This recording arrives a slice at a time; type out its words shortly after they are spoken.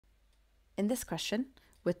In this question,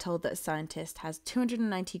 we're told that a scientist has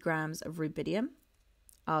 290 grams of rubidium,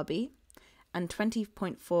 Rb, and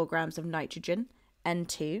 20.4 grams of nitrogen,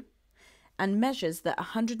 N2, and measures that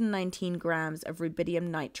 119 grams of rubidium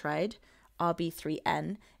nitride,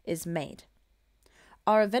 Rb3N, is made.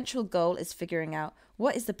 Our eventual goal is figuring out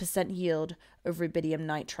what is the percent yield of rubidium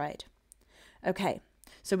nitride. Okay,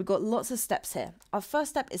 so we've got lots of steps here. Our first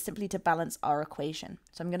step is simply to balance our equation.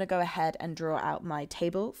 So I'm going to go ahead and draw out my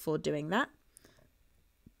table for doing that.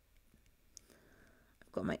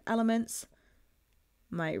 I've got my elements,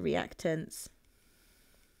 my reactants,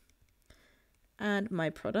 and my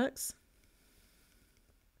products.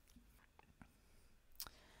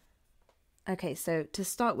 Okay, so to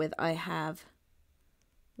start with, I have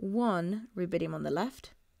 1 rubidium on the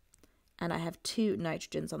left, and I have 2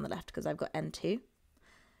 nitrogens on the left because I've got N2.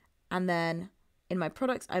 And then in my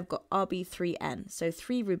products, I've got Rb3N, so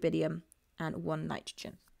 3 rubidium and 1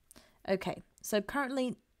 nitrogen. Okay, so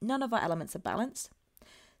currently none of our elements are balanced.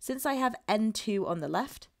 Since I have N2 on the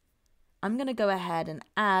left, I'm going to go ahead and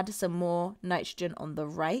add some more nitrogen on the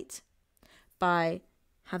right by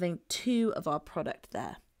having 2 of our product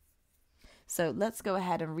there. So let's go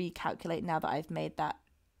ahead and recalculate now that I've made that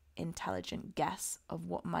intelligent guess of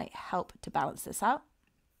what might help to balance this out.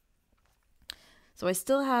 So I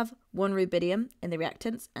still have 1 rubidium in the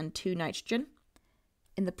reactants and 2 nitrogen.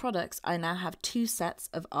 In the products, I now have 2 sets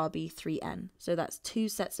of Rb3N. So that's 2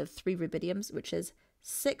 sets of 3 rubidiums, which is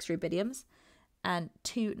 6 rubidiums and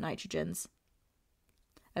 2 nitrogens.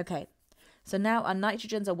 Okay, so now our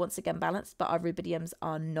nitrogens are once again balanced, but our rubidiums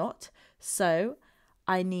are not. So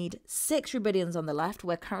I need 6 rubidiums on the left,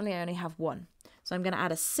 where currently I only have 1. So I'm going to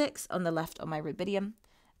add a 6 on the left on my rubidium,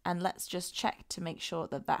 and let's just check to make sure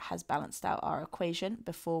that that has balanced out our equation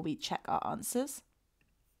before we check our answers.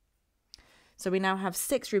 So we now have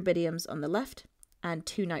 6 rubidiums on the left and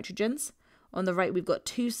 2 nitrogens. On the right, we've got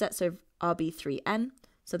 2 sets of Rb3N,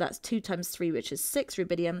 so that's 2 times 3, which is 6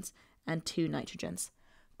 rubidiums and 2 nitrogens.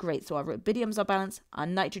 Great, so our rubidiums are balanced, our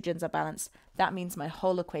nitrogens are balanced. That means my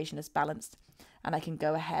whole equation is balanced, and I can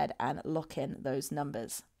go ahead and lock in those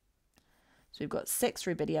numbers. So we've got 6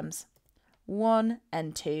 rubidiums, 1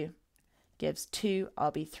 N2 gives 2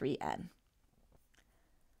 Rb3N.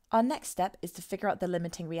 Our next step is to figure out the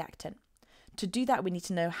limiting reactant. To do that, we need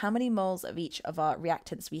to know how many moles of each of our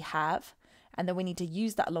reactants we have, and then we need to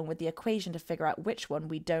use that along with the equation to figure out which one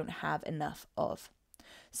we don't have enough of.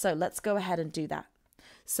 So let's go ahead and do that.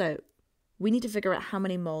 So we need to figure out how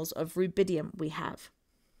many moles of rubidium we have.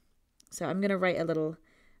 So I'm going to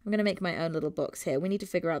make my own little box here. We need to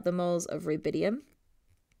figure out the moles of rubidium,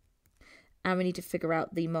 and we need to figure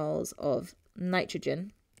out the moles of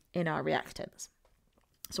nitrogen in our reactants.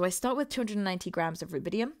 So I start with 290 grams of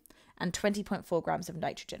rubidium and 20.4 grams of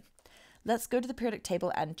nitrogen. Let's go to the periodic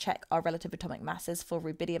table and check our relative atomic masses for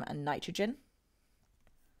rubidium and nitrogen.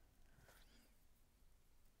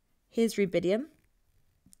 Here's rubidium,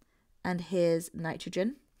 and here's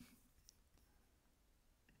nitrogen.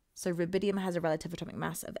 So rubidium has a relative atomic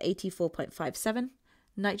mass of 84.57,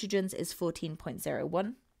 nitrogen's is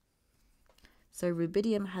 14.01. So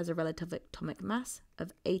rubidium has a relative atomic mass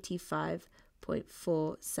of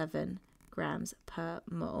 85.47 grams per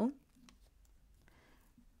mole,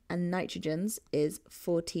 and nitrogen's is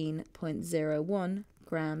 14.01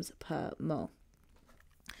 grams per mole.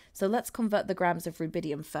 So let's convert the grams of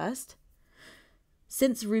rubidium first.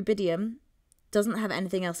 Since rubidium doesn't have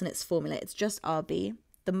anything else in its formula, it's just Rb,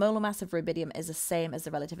 the molar mass of rubidium is the same as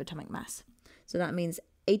the relative atomic mass. So that means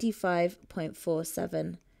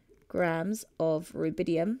 85.47 grams of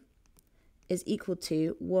rubidium is equal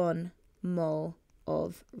to 1 mole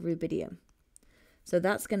of rubidium. So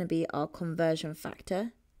that's going to be our conversion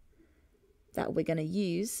factor that we're going to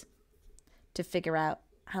use to figure out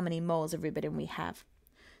how many moles of rubidium we have.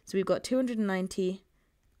 So we've got 290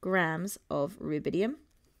 grams of rubidium.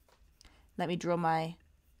 Let me draw my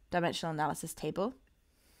dimensional analysis table.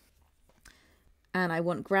 And I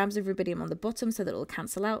want grams of rubidium on the bottom so that it will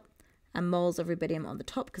cancel out, and moles of rubidium on the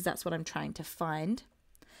top because that's what I'm trying to find.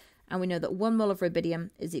 And we know that 1 mole of rubidium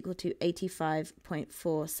is equal to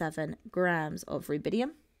 85.47 grams of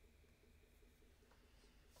rubidium.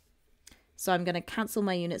 So I'm going to cancel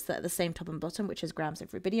my units that are the same top and bottom, which is grams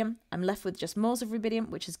of rubidium. I'm left with just moles of rubidium,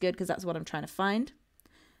 which is good because that's what I'm trying to find.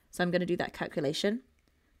 So I'm going to do that calculation.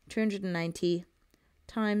 290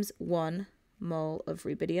 times 1 mole of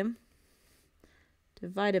rubidium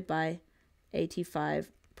divided by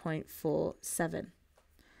 85.47.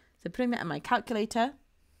 So putting that in my calculator,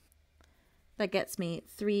 that gets me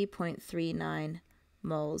 3.39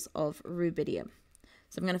 moles of rubidium.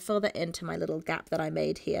 So I'm going to fill that into my little gap that I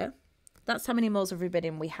made here. that's how many moles of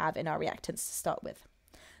rubidium we have in our reactants to start with.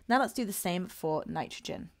 Now let's do the same for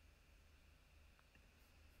nitrogen.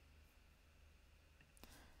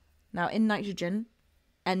 Now in nitrogen,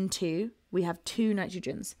 N2, we have 2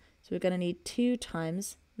 nitrogens. So we're going to need 2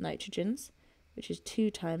 times nitrogens, which is 2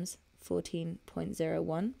 times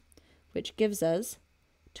 14.01, which gives us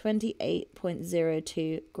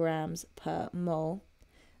 28.02 grams per mole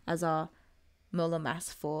as our molar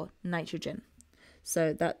mass for nitrogen.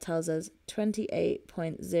 So that tells us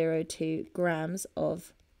 28.02 grams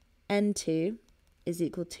of N2 is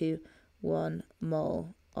equal to 1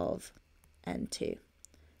 mole of N2.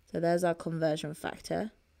 So there's our conversion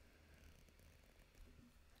factor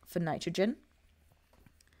for nitrogen.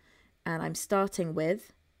 And I'm starting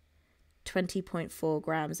with 20.4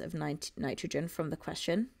 grams of nitrogen from the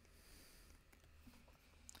question.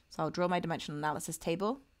 So I'll draw my dimensional analysis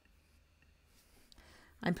table.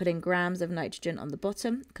 I'm putting grams of nitrogen on the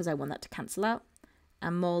bottom because I want that to cancel out,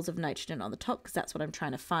 and moles of nitrogen on the top because that's what I'm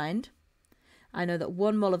trying to find. I know that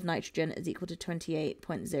 1 mole of nitrogen is equal to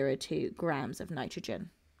 28.02 grams of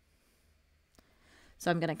nitrogen.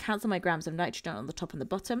 So I'm going to cancel my grams of nitrogen on the top and the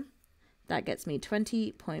bottom. That gets me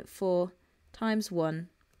 20.4 times 1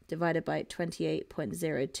 divided by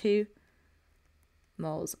 28.02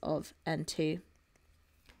 moles of N2,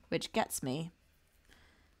 which gets me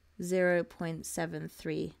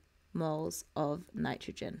 0.73 moles of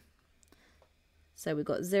nitrogen. So we've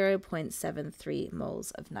got 0.73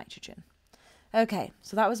 moles of nitrogen. Okay,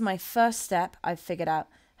 so that was my first step. I've figured out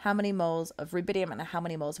how many moles of rubidium and how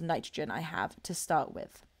many moles of nitrogen I have to start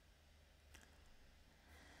with.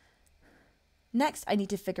 Next, I need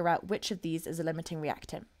to figure out which of these is a limiting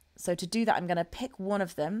reactant. So to do that, I'm going to pick one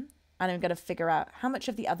of them and I'm going to figure out how much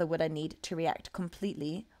of the other would I need to react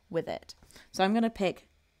completely with it. So I'm going to pick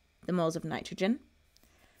the moles of nitrogen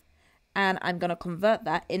and I'm going to convert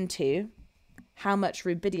that into how much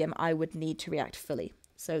rubidium I would need to react fully.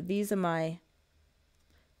 So these are my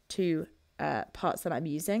 2 parts that I'm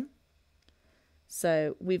using.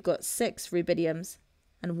 So we've got 6 rubidiums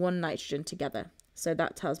and 1 nitrogen together. So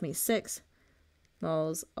that tells me 6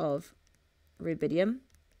 moles of rubidium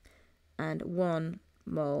and 1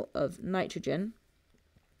 mole of nitrogen.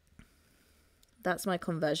 That's my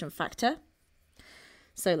conversion factor.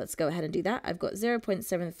 So let's go ahead and do that. I've got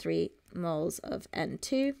 0.73 moles of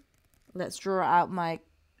N2. Let's draw out my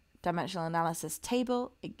dimensional analysis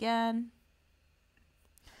table again.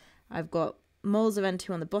 I've got moles of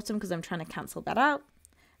N2 on the bottom because I'm trying to cancel that out,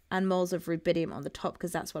 and moles of rubidium on the top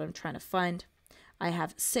because that's what I'm trying to find. I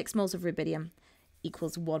have 6 moles of rubidium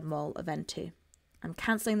equals 1 mole of N2. I'm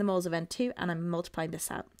cancelling the moles of N2 and I'm multiplying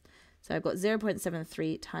this out. So I've got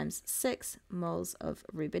 0.73 times 6 moles of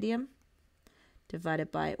rubidium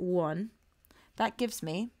divided by 1. That gives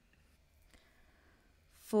me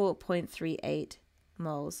 4.38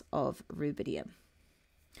 moles of rubidium.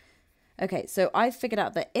 Okay, so I've figured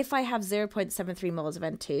out that if I have 0.73 moles of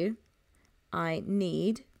N2, I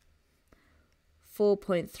need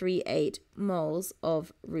 4.38 moles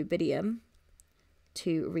of rubidium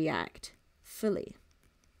to react fully.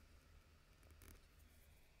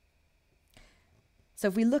 So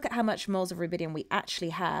if we look at how much moles of rubidium we actually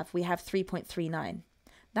have, we have 3.39.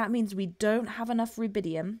 That means we don't have enough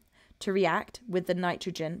rubidium to react with the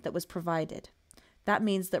nitrogen that was provided. That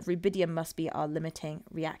means that rubidium must be our limiting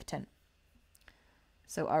reactant.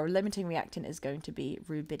 So our limiting reactant is going to be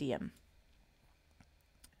rubidium.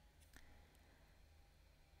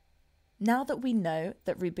 Now that we know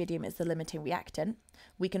that rubidium is the limiting reactant,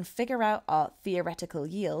 we can figure out our theoretical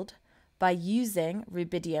yield by using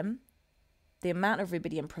rubidium, the amount of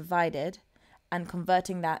rubidium provided, and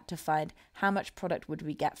converting that to find how much product would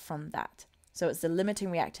we get from that. So it's the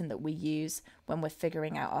limiting reactant that we use when we're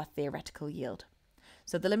figuring out our theoretical yield.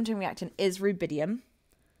 So the limiting reactant is rubidium,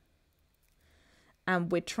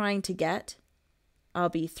 and we're trying to get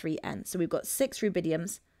Rb3n. So we've got 6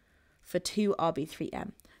 rubidiums for 2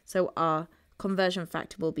 Rb3n. So our conversion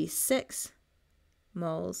factor will be 6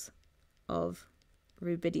 moles of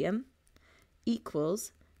rubidium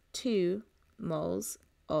equals 2 moles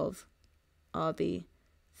of Rb3n.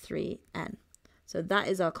 So that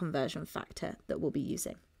is our conversion factor that we'll be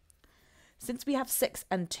using. Since we have 6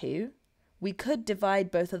 and 2, we could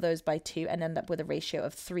divide both of those by 2 and end up with a ratio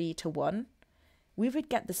of 3 to 1. We would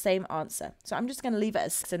get the same answer. So I'm just going to leave it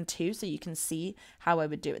as 6 and 2 so you can see how I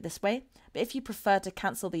would do it this way. But if you prefer to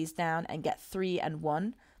cancel these down and get 3 and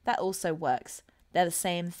 1, that also works. They're the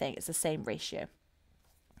same thing. It's the same ratio.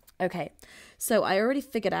 Okay, so I already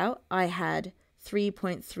figured out I had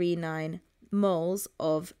 3.39 moles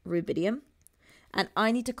of rubidium. And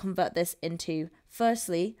I need to convert this into,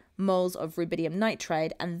 firstly, moles of rubidium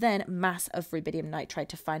nitride and then mass of rubidium nitride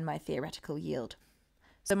to find my theoretical yield.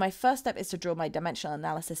 So my first step is to draw my dimensional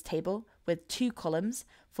analysis table with 2 columns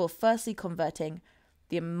for firstly converting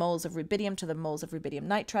the moles of rubidium to the moles of rubidium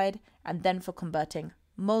nitride, and then for converting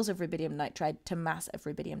moles of rubidium nitride to mass of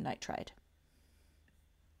rubidium nitride.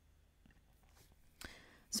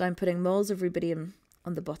 So I'm putting moles of rubidium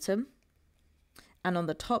on the bottom, and on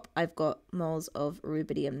the top I've got moles of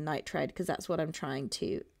rubidium nitride because that's what I'm trying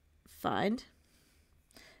to find.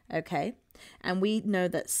 Okay, and we know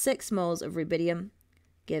that 6 moles of rubidium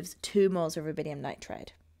gives 2 moles of rubidium nitride.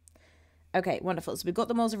 Okay, wonderful. So we've got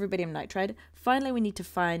the moles of rubidium nitride. Finally, we need to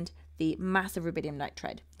find the mass of rubidium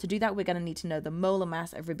nitride. To do that, we're going to need to know the molar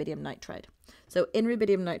mass of rubidium nitride. So in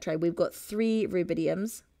rubidium nitride, we've got 3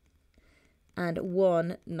 rubidiums and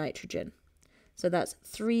 1 nitrogen. So that's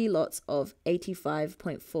 3 lots of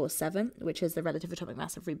 85.47, which is the relative atomic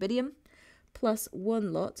mass of rubidium, plus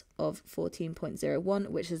 1 lot of 14.01,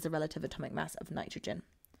 which is the relative atomic mass of nitrogen.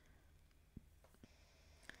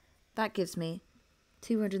 That gives me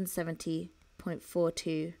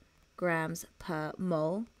 270.42 grams per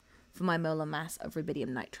mole for my molar mass of rubidium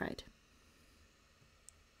nitride.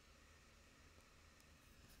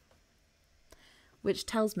 Which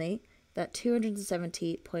tells me that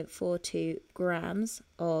 270.42 grams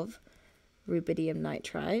of rubidium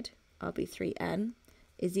nitride, Rb3N,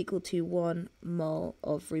 is equal to 1 mole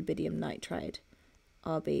of rubidium nitride,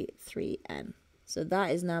 Rb3N. So that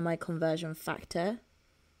is now my conversion factor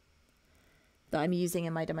that I'm using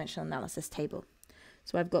in my dimensional analysis table.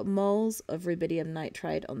 So I've got moles of rubidium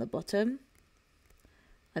nitride on the bottom.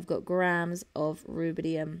 I've got grams of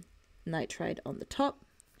rubidium nitride on the top.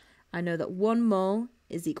 I know that 1 mole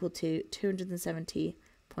is equal to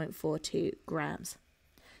 270.42 grams.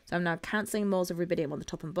 So I'm now cancelling moles of rubidium on the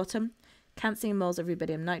top and bottom, cancelling moles of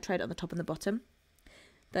rubidium nitride on the top and the bottom.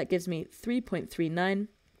 That gives me 3.39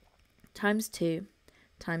 times 2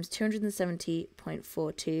 times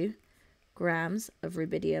 270.42 grams of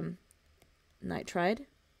rubidium nitride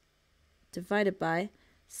divided by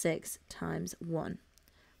 6 times 1,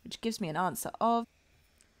 which gives me an answer of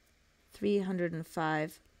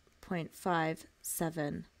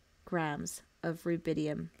 305.57 grams of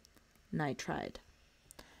rubidium nitride.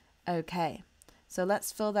 Okay, so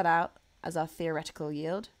let's fill that out as our theoretical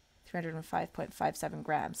yield, 305.57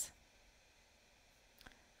 grams.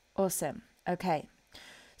 Awesome. Okay,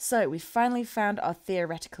 so we finally found our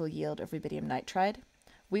theoretical yield of rubidium nitride.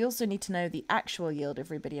 We also need to know the actual yield of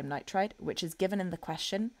rubidium nitride, which is given in the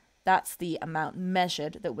question. That's the amount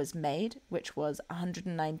measured that was made, which was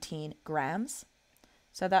 119 grams.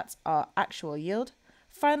 So that's our actual yield.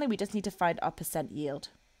 Finally, we just need to find our percent yield.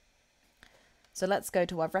 So let's go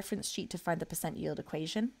to our reference sheet to find the percent yield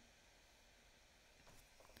equation.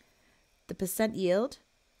 The percent yield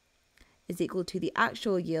is equal to the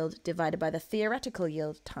actual yield divided by the theoretical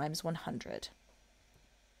yield times 100.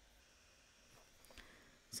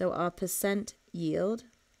 So our percent yield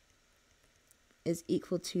is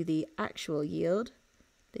equal to the actual yield,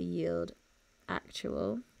 the yield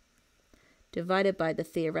actual, divided by the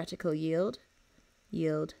theoretical yield,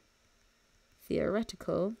 yield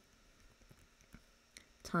theoretical,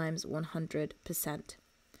 times 100%.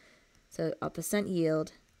 So our percent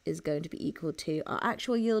yield is going to be equal to our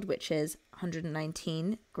actual yield, which is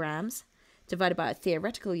 119 grams, divided by our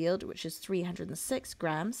theoretical yield, which is 306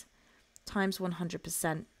 grams, times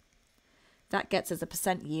 100%. That gets us a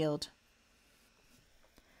percent yield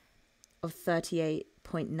of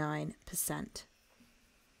 38.9%.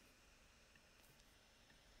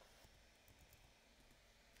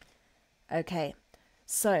 Okay,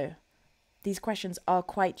 so these questions are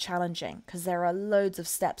quite challenging because there are loads of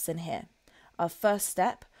steps in here. Our first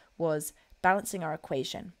step was balancing our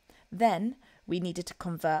equation. Then we needed to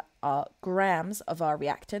convert our grams of our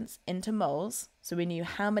reactants into moles, so we knew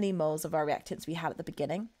how many moles of our reactants we had at the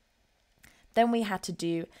beginning. Then we had to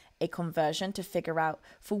do a conversion to figure out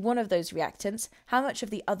for one of those reactants how much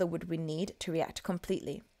of the other would we need to react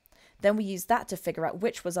completely. Then we used that to figure out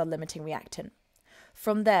which was our limiting reactant.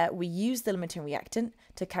 From there, we used the limiting reactant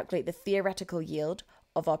to calculate the theoretical yield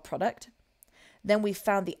of our product. Then we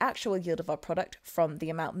found the actual yield of our product from the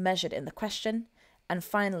amount measured in the question. And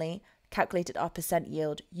finally, calculated our percent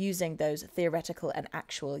yield using those theoretical and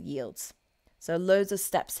actual yields. So loads of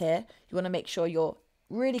steps here. You want to make sure you're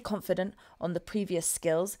really confident on the previous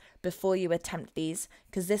skills before you attempt these,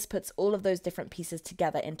 because this puts all of those different pieces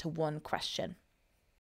together into one question.